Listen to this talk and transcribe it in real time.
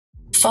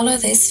Follow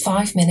this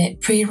 5-minute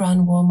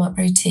pre-run warm-up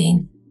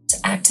routine to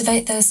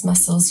activate those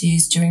muscles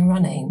used during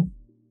running.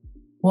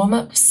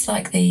 Warm-ups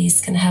like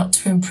these can help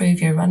to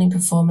improve your running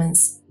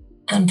performance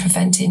and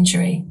prevent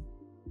injury.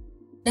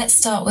 Let's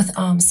start with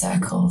arm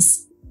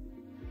circles.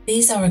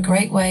 These are a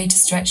great way to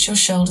stretch your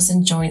shoulders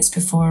and joints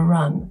before a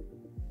run.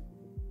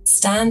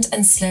 Stand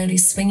and slowly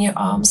swing your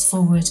arms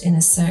forward in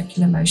a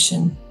circular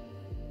motion.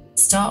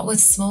 Start with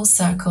small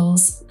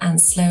circles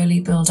and slowly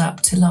build up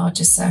to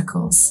larger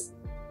circles.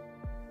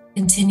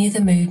 Continue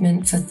the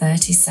movement for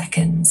 30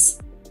 seconds.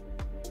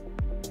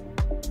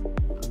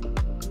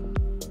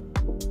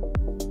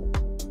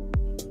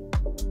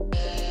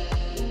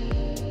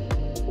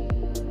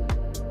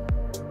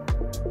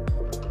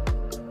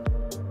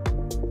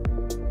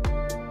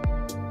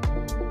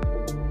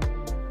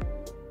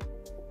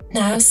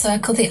 Now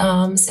circle the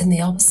arms in the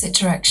opposite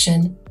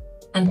direction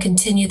and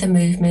continue the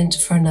movement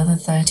for another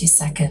 30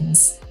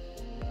 seconds.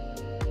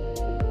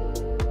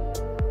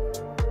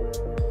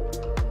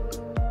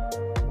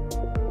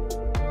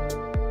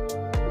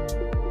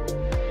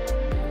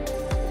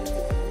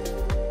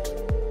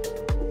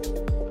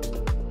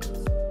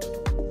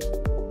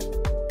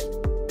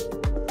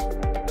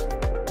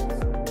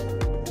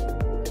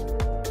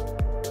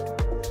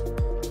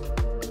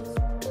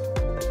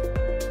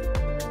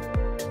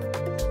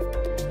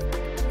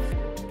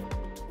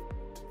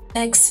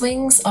 Leg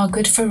swings are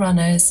good for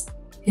runners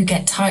who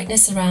get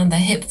tightness around the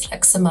hip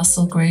flexor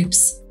muscle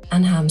groups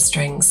and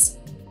hamstrings.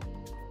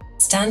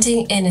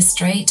 Standing in a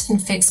straight and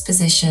fixed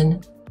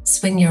position,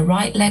 swing your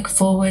right leg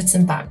forwards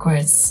and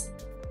backwards.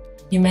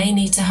 You may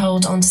need to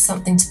hold onto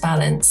something to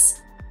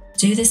balance.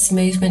 Do this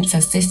movement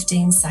for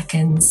 15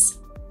 seconds.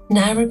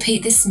 Now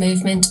repeat this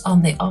movement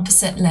on the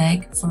opposite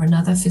leg for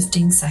another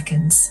 15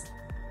 seconds.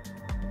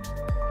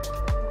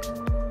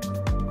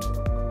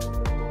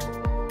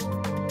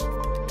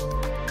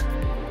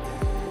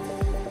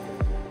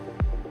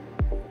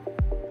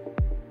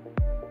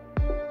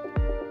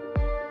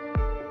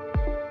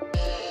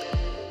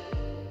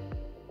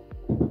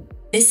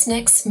 This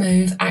next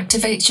move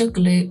activates your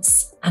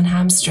glutes and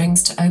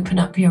hamstrings to open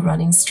up your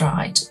running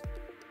stride.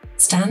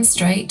 Stand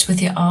straight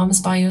with your arms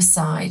by your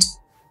side.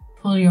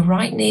 Pull your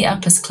right knee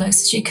up as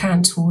close as you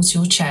can towards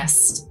your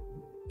chest.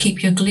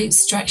 Keep your glutes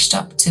stretched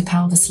up to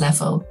pelvis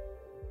level.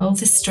 Hold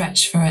this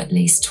stretch for at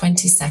least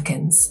 20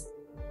 seconds.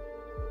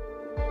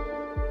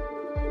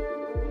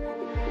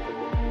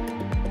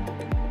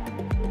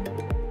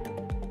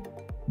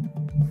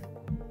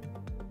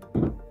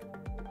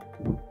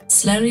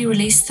 Slowly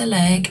release the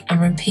leg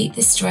and repeat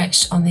this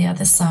stretch on the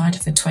other side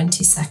for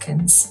 20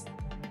 seconds.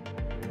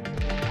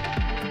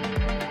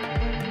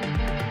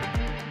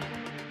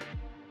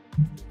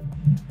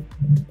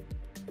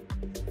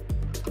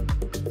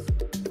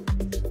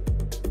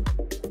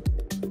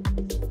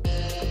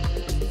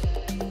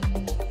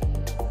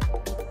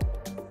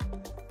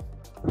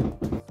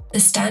 The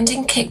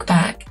standing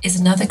kickback is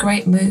another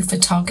great move for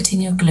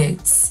targeting your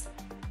glutes.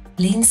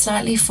 Lean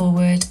slightly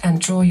forward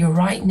and draw your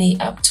right knee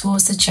up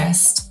towards the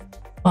chest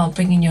while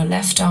bringing your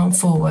left arm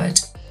forward.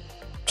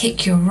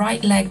 Kick your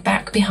right leg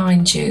back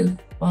behind you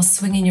while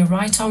swinging your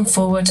right arm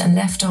forward and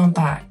left arm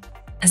back,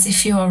 as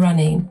if you are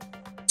running.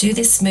 Do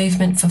this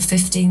movement for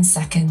 15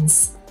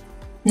 seconds.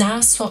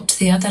 Now swap to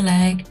the other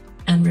leg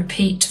and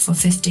repeat for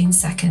 15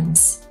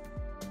 seconds.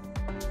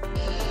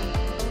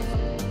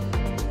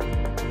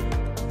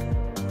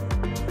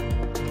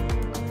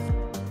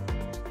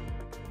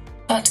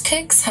 Butt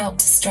kicks help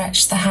to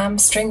stretch the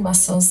hamstring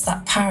muscles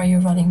that power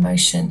your running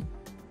motion.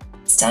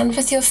 Stand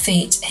with your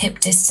feet hip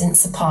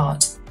distance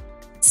apart.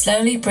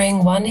 Slowly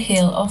bring one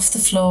heel off the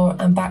floor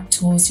and back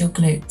towards your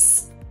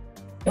glutes.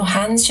 Your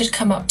hands should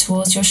come up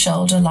towards your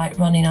shoulder like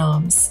running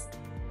arms.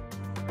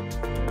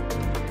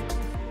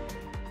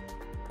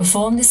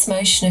 Perform this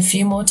motion a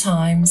few more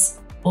times,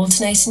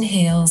 alternating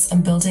heels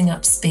and building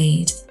up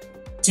speed.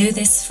 Do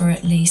this for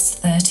at least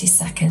 30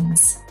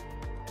 seconds.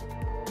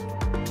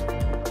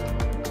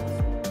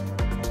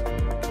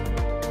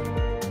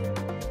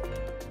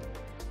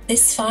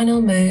 This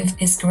final move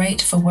is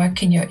great for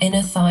working your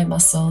inner thigh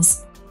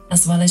muscles,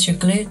 as well as your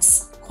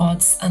glutes,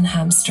 quads, and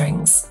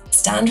hamstrings.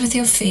 Stand with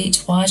your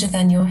feet wider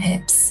than your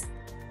hips.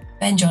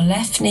 Bend your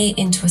left knee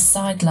into a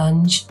side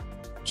lunge,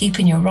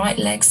 keeping your right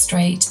leg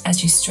straight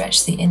as you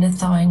stretch the inner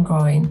thigh and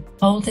groin.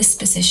 Hold this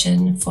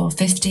position for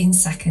 15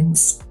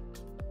 seconds.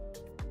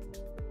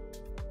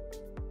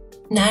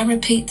 Now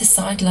repeat the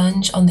side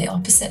lunge on the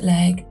opposite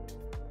leg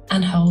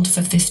and hold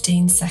for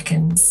 15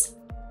 seconds.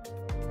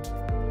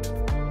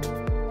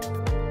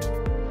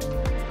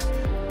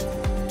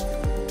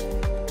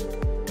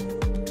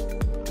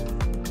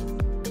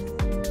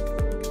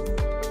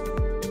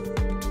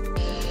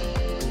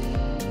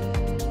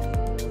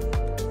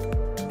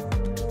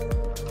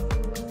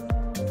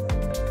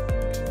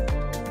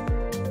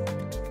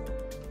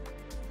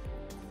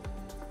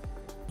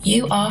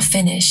 You are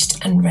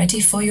finished and ready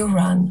for your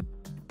run.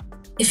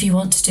 If you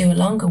want to do a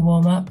longer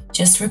warm-up,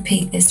 just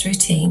repeat this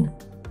routine.